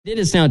It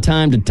is now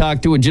time to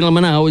talk to a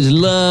gentleman I always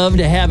love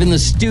to have in the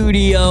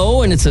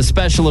studio, and it's a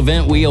special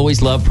event we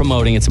always love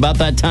promoting. It's about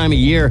that time of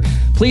year.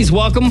 Please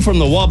welcome from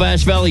the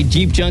Wabash Valley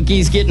Jeep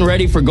Junkies, getting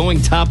ready for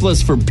going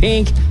topless for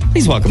pink.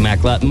 Please welcome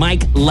Mike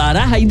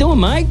Latta. How you doing,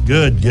 Mike?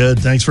 Good.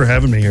 Thanks for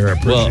having me here. I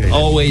appreciate it.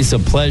 Always a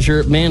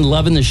pleasure. Man,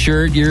 loving the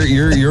shirt.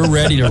 You're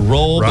ready to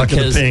roll. Rocking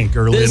because the pink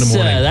early in the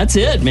morning. That's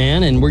it,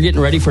 man. And we're getting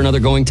ready for another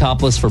going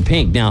topless for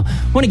pink. Now,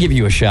 I want to give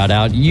you a shout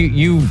out.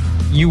 You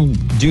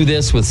do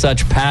this with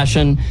such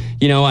passion.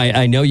 You know,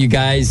 I know you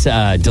guys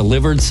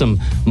delivered some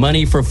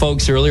money for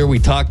folks earlier. We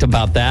talked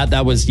about that.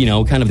 That was,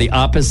 kind of the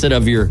opposite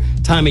of your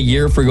time of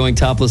year for going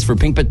topless for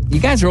pink. But you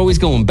guys are always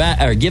going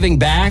back or giving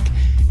back.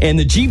 And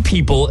the Jeep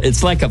people,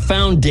 it's like a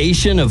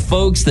foundation of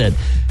folks that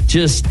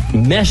just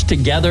mesh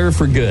together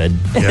for good.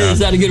 Yeah. Is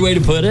that a good way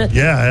to put it?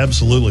 Yeah,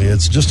 absolutely.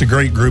 It's just a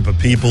great group of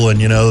people. And,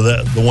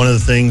 one of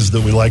the things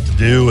that we like to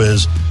do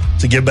is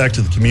to give back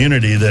to the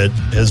community that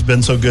has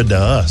been so good to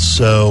us.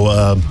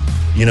 So,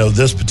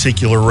 this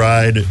particular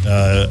ride,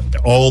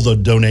 all the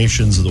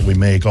donations that we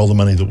make, all the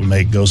money that we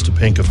make goes to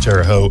Pink of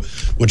Terre Haute,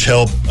 which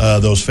help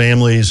those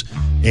families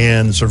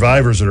and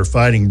survivors that are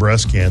fighting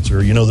breast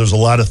cancer. There's a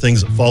lot of things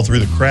that fall through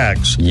the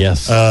cracks.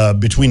 Yes.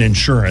 Between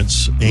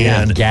insurance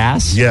and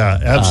gas. Yeah,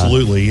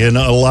 absolutely. And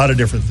a lot of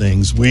different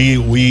things.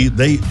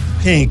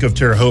 Pink of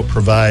Terre Haute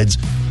provides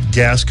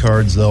gas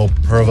cards. They'll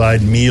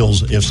provide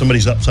meals. If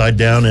somebody's upside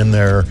down in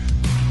their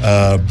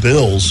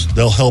bills,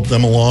 they'll help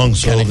them along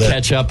so kind of that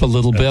catch up a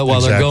little bit while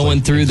they're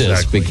going through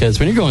this. Because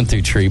when you're going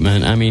through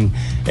treatment,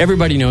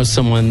 everybody knows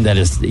someone that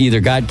has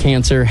either got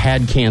cancer,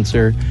 had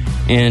cancer,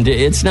 and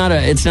it's not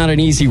an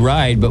easy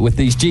ride. But with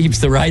these Jeeps,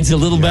 the ride's a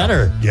little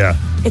better. Yeah,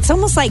 it's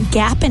almost like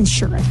gap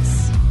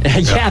insurance.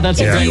 Yeah,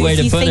 that's a great way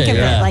to put it. You think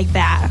of it like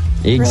that.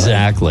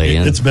 Exactly.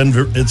 Really. It's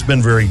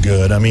been very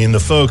good. The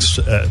folks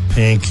at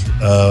Pink,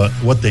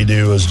 what they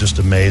do is just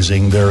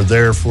amazing. They're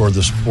there for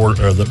the support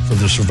for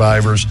the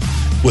survivors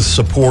with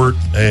support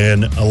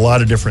and a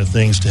lot of different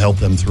things to help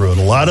them through it.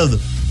 A lot of the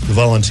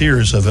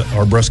volunteers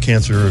are breast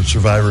cancer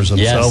survivors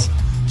themselves. Yes.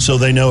 So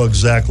they know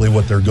exactly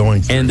what they're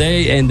going through, and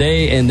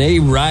they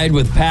ride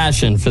with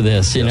passion for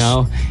this,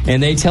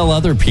 and they tell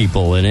other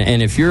people.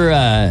 And if you're,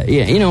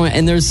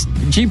 and there's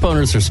Jeep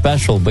owners are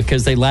special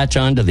because they latch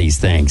onto these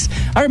things.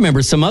 I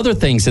remember some other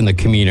things in the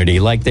community,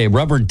 like the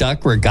rubber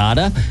duck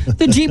regatta.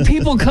 The Jeep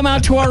people come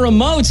out to our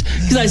remotes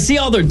because I see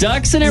all their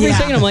ducks and everything.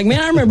 Yeah. And I'm like,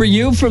 man, I remember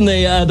you from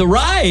the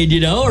ride,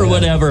 or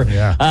whatever.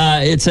 Yeah.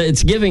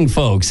 It's giving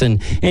folks,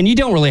 and you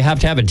don't really have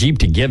to have a Jeep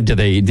to give to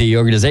the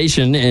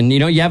organization, and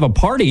you have a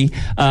party.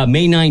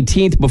 May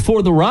 19th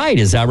before the ride.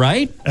 Is that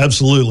right?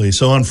 Absolutely.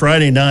 So on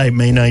Friday night,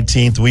 May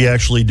 19th, we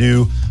actually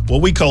do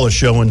what we call a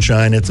show and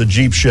shine. It's a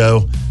Jeep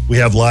show. We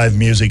have live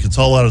music. It's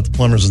all out at the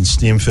Plumbers and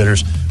Steam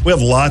Fitters. We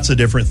have lots of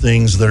different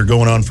things that are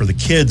going on for the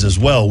kids as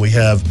well. We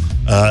have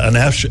an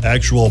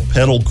actual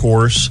pedal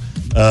course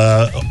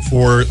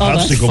for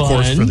obstacle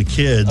course for the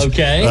kids.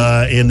 Okay.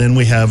 And then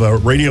we have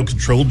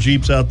radio-controlled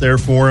Jeeps out there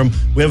for them.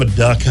 We have a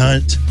duck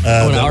hunt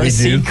an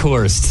RC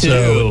course, too.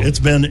 So it's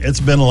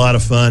been a lot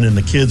of fun, and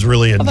the kids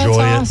really enjoy it.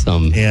 That's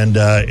awesome. And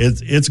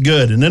it's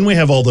good. And then we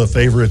have all the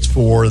favorites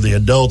for the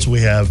adults. We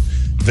have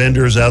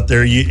vendors out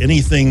there.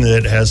 Anything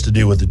that has to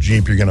do with the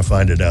Jeep, you're going to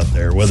find it out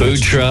there. Whether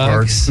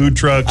food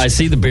trucks. I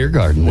see the beer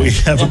garden. We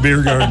have a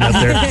beer garden out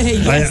there.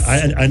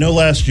 Yes. I know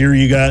last year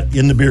you got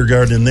in the beer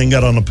garden and then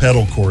got on a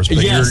pedal course,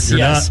 but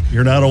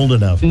you're not old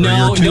enough.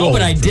 No,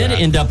 but I did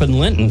end up in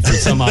Linton for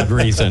some odd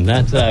reason.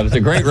 That was a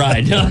great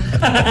ride. It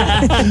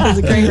was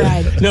a great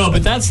ride. No,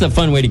 but that's the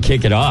fun way to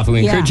kick it off.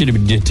 We encourage you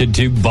to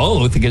do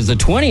both because the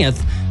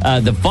 20th,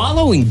 the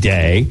following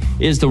day,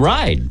 is the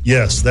ride.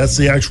 Yes, that's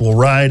the actual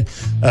ride.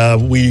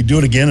 We do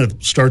it again.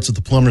 It starts at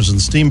the Plumbers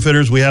and Steam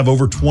Fitters. We have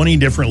over 20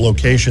 different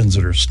locations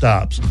that are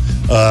stops.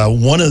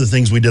 One of the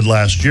things we did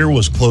last year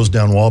was close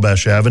down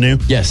Wabash Avenue.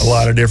 Yes. A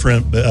lot of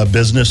different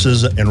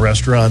businesses and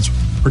restaurants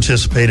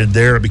participated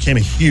there. It became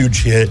a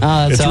huge hit.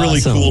 It's really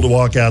awesome. Cool to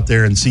walk out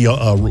there and see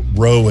a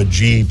row of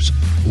Jeeps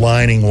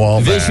lining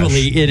Wabash.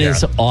 Visually, it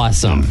is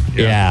awesome.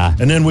 Yeah.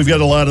 And then we've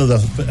got a lot of the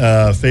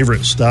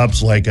favorite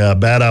stops, like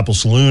Bad Apple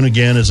Saloon,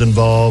 again, is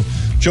involved.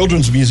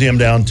 Children's Museum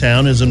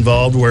downtown is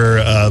involved,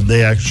 where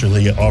they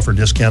actually offer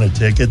discounted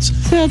tickets.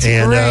 That's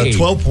great.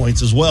 12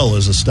 Points as well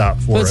is a stop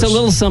for us. It's a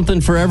little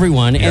something for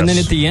everyone. Yes. And then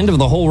at the end of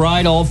the whole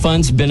ride, all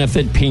funds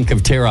benefit Pink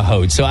of Terre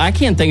Haute. So I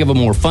can't think of a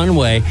more fun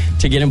way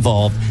to get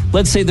involved.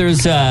 Let's say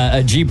there's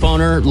a Jeep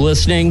owner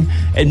listening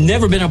and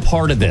never been a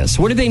part of this.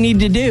 What do they need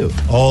to do?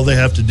 All they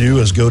have to do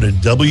is go to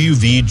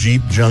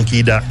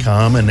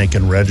wvjeepjunkie.com and they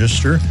can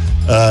register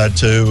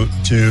to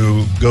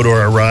go to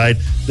our ride.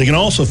 They can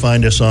also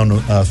find us on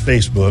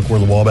Facebook. We're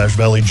the Wabash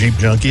Valley Jeep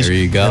Junkies. There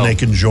you go. And they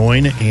can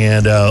join,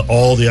 and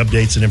all the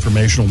updates and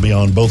information will be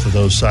on both of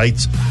those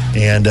sites.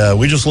 And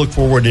we just look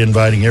forward to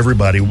inviting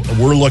everybody.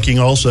 We're looking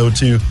also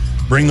to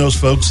bring those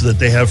folks that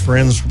they have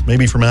friends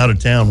maybe from out of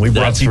town. We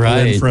brought people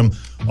in from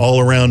all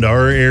around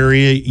our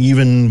area.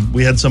 Even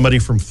we had somebody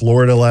from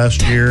Florida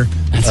last year.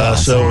 That's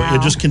awesome. So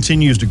it just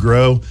continues to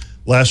grow.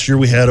 last year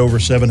we had over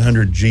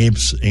 700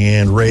 Jeeps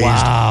and raised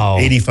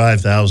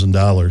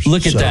 $85,000.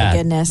 Look at that.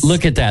 Goodness.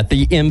 Look at that.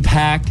 The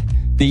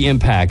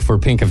impact for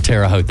Pink of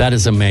Terre Haute. That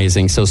is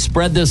amazing. So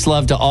spread this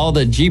love to all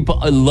the Jeep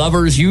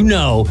lovers you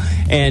know.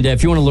 And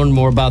if you want to learn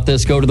more about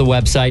this, go to the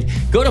website.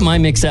 Go to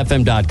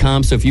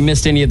mymixfm.com. So if you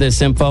missed any of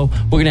this info,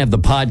 we're going to have the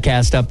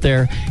podcast up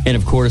there. And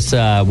of course,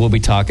 we'll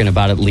be talking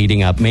about it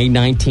leading up May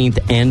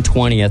 19th and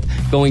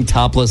 20th, going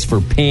topless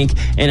for Pink.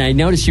 And I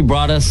noticed you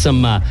brought us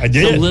some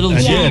little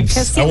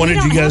Jeeps. I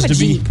wanted you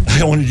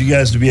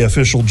guys to be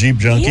official Jeep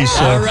junkies. Yeah.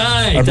 So All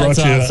right. I brought That's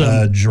you awesome.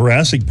 a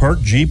Jurassic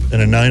Park Jeep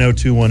and a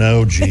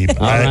 90210 Jeep.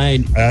 All right.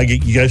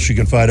 You guys should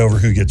fight over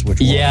who gets which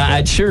one. Yeah,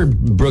 I'd sure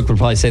Brooke would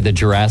probably say the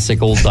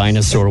Jurassic old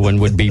dinosaur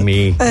one would be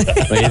me. What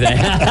do you think?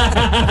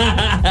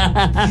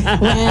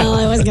 Well,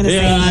 I was going to say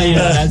that.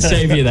 Yeah, I'd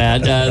save you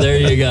that. There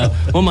you go.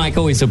 Well, Mike,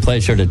 always a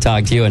pleasure to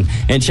talk to you,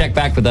 and check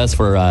back with us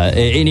for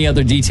any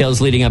other details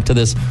leading up to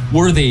this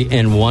worthy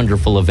and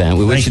wonderful event.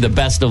 We wish you the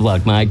best of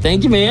luck, Mike.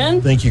 Thank you,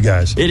 man. Thank you,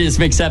 guys. It is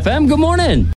Mix FM. Good morning.